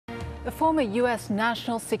A former U.S.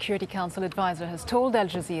 National Security Council advisor has told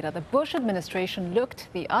Al-Jazeera the Bush administration looked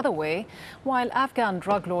the other way while Afghan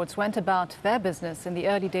drug lords went about their business in the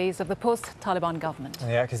early days of the post-Taliban government.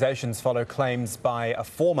 The accusations follow claims by a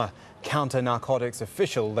former counter-narcotics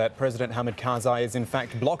official that President Hamid Karzai is in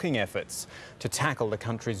fact blocking efforts to tackle the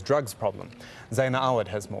country's drugs problem. Zaina Awad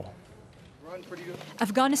has more.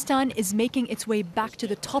 Afghanistan is making its way back to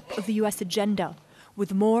the top of the U.S. agenda,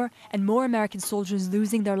 with more and more American soldiers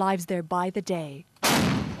losing their lives there by the day.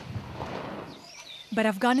 But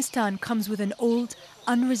Afghanistan comes with an old,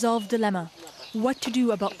 unresolved dilemma: what to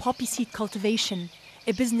do about poppy seed cultivation,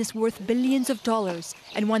 a business worth billions of dollars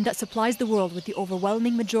and one that supplies the world with the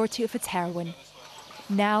overwhelming majority of its heroin.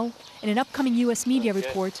 Now, in an upcoming U.S. media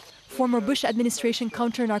report, former Bush administration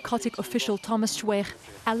counter-narcotic official Thomas Schweich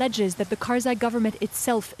alleges that the Karzai government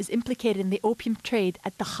itself is implicated in the opium trade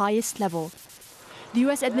at the highest level. The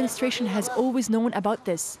U.S. administration has always known about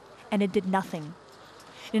this, and it did nothing.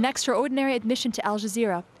 In an extraordinary admission to Al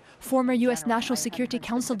Jazeera, former U.S. National Security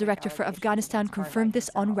Council Director for Afghanistan confirmed this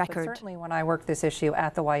on record. Certainly when I worked this issue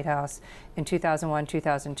at the White House in 2001,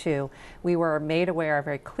 2002, we were made aware,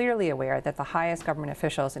 very clearly aware, that the highest government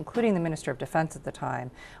officials, including the Minister of Defense at the time,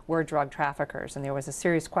 were drug traffickers. And there was a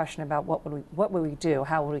serious question about what would we do,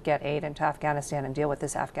 how would we get aid into Afghanistan and deal with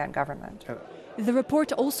this Afghan government. The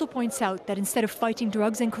report also points out that instead of fighting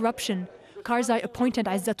drugs and corruption, Karzai appointed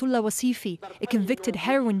Izzatullah Wasifi, a convicted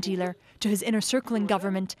heroin dealer, to his inner circle in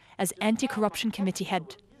government as anti-corruption committee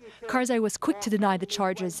head. Karzai was quick to deny the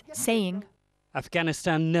charges, saying,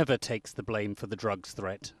 "Afghanistan never takes the blame for the drugs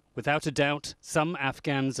threat. Without a doubt, some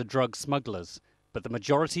Afghans are drug smugglers, but the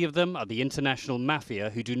majority of them are the international mafia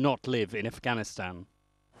who do not live in Afghanistan."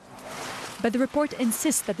 But the report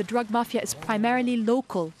insists that the drug mafia is primarily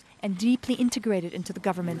local and deeply integrated into the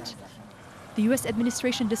government. The U.S.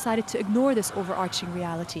 administration decided to ignore this overarching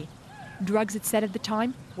reality. Drugs, it said at the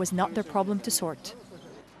time, was not their problem to sort.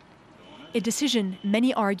 A decision,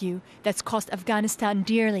 many argue, that's cost Afghanistan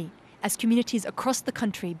dearly, as communities across the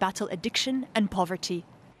country battle addiction and poverty.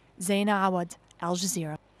 Zaina Awad, Al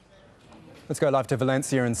Jazeera. Let's go live to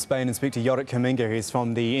Valencia in Spain and speak to Jorrit Kamminga. He's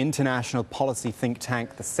from the international policy think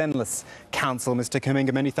tank, the Senless Council. Mr.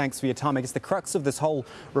 Kamminga, many thanks for your time. I guess the crux of this whole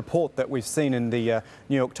report that we've seen in the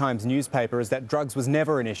New York Times newspaper is that drugs was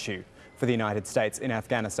never an issue for the United States in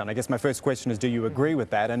Afghanistan. I guess my first question is, do you agree with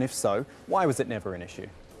that? And if so, why was it never an issue?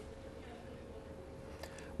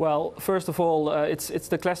 Well, first of all, it's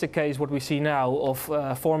the classic case what we see now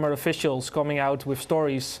of former officials coming out with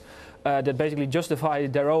stories that basically justify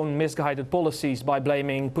their own misguided policies by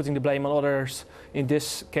putting the blame on others, in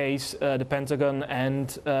this case the Pentagon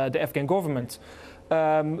and the Afghan government.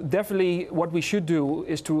 Definitely what we should do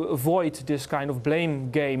is to avoid this kind of blame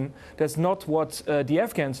game. That's not what the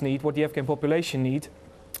Afghans need, what the Afghan population need.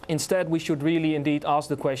 Instead, we should really indeed ask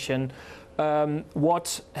the question,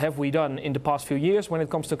 what have we done in the past few years when it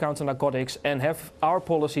comes to counter-narcotics, and have our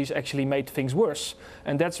policies actually made things worse?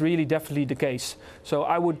 And that's really definitely the case. So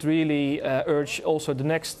I would really urge also the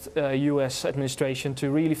next US administration to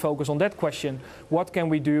really focus on that question. What can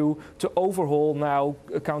we do to overhaul now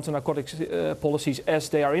counter-narcotics policies as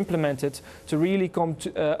they are implemented, to really come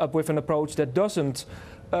up with an approach that doesn't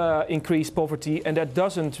increase poverty and that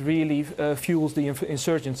doesn't really fuel the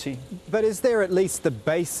insurgency. But is there at least the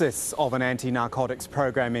basis of an anti-narcotics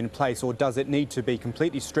program in place, or does it need to be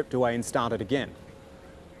completely stripped away and started again?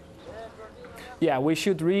 Yeah, we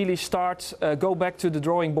should really go back to the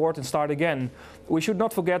drawing board and start again. We should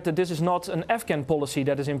not forget that this is not an Afghan policy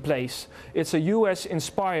that is in place. It's a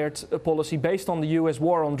US-inspired policy based on the US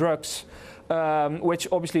war on drugs, which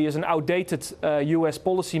obviously is an outdated US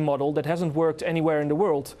policy model that hasn't worked anywhere in the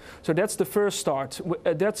world. So that's the first start.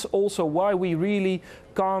 That's also why we really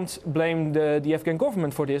can't blame the Afghan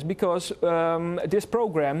government for this, because this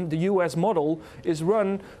program, the US model, is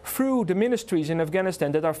run through the ministries in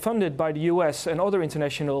Afghanistan that are funded by the US and other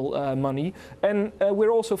international money. And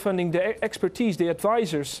we're also funding the expertise, the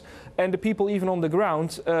advisors, and the people even on the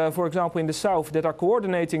ground, for example in the south, that are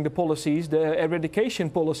coordinating the policies, the eradication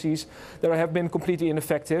policies that have been completely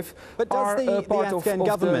ineffective. But does the Afghan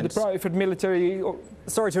government, the private military...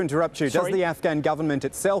 Sorry to interrupt you. Does the Afghan government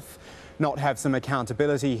itself not have some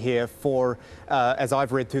accountability here for, as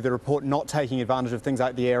I've read through the report, not taking advantage of things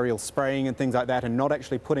like the aerial spraying and things like that, and not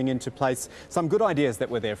actually putting into place some good ideas that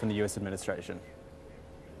were there from the US administration?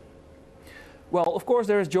 Well, of course,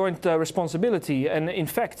 there is joint responsibility, and in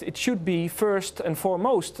fact, it should be first and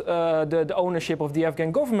foremost the ownership of the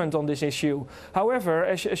Afghan government on this issue. However,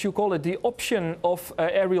 as you call it, the option of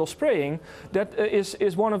aerial spraying, that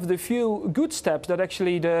is one of the few good steps that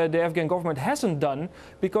actually the Afghan government hasn't done,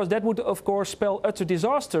 because that would, of course, spell utter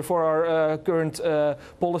disaster for our current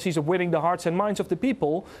policies of winning the hearts and minds of the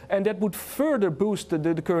people, and that would further boost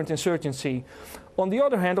the current insurgency. On the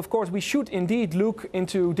other hand, of course, we should indeed look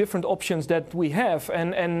into different options that we have.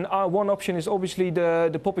 And one option is obviously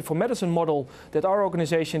the Poppy for Medicine model that our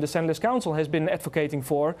organization, the Senators Council, has been advocating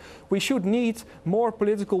for. We should need more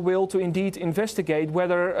political will to indeed investigate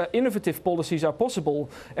whether innovative policies are possible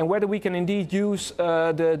and whether we can indeed use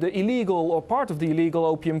the illegal or part of the illegal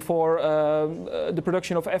opium for the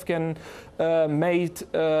production of Afghan-made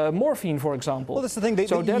morphine, for example. Well, that's the thing.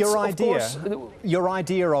 Your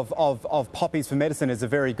idea of poppies for medicine is a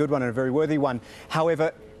very good one and a very worthy one.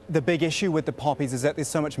 However, the big issue with the poppies is that there's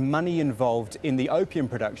so much money involved in the opium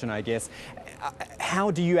production, I guess. How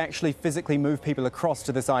do you actually physically move people across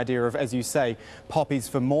to this idea of, as you say, poppies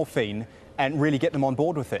for morphine and really get them on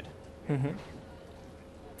board with it? Mm-hmm.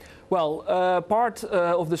 Well, part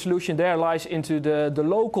of the solution there lies into the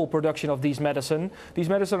local production of these medicine. These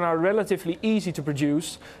medicine are relatively easy to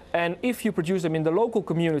produce, and if you produce them in the local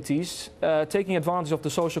communities, taking advantage of the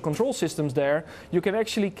social control systems there, you can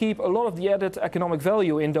actually keep a lot of the added economic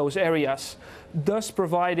value in those areas, thus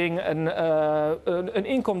providing an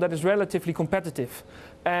income that is relatively competitive.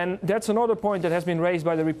 And that's another point that has been raised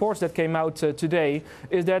by the reports that came out today,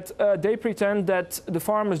 is that they pretend that the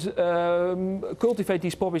farmers cultivate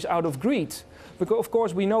these poppies out of greed. Because of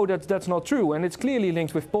course we know that that's not true, and it's clearly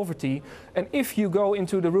linked with poverty. And if you go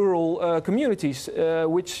into the rural communities,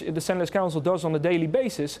 which the Senators Council does on a daily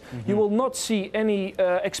basis, you will not see any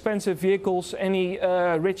expensive vehicles, any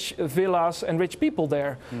rich villas and rich people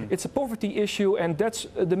there. It's a poverty issue, and that's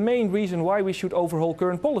the main reason why we should overhaul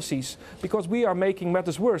current policies, because we are making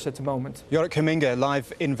matters worse at the moment. Jorrit Kamminga,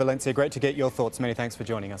 live in Valencia. Great to get your thoughts. Many thanks for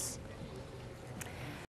joining us.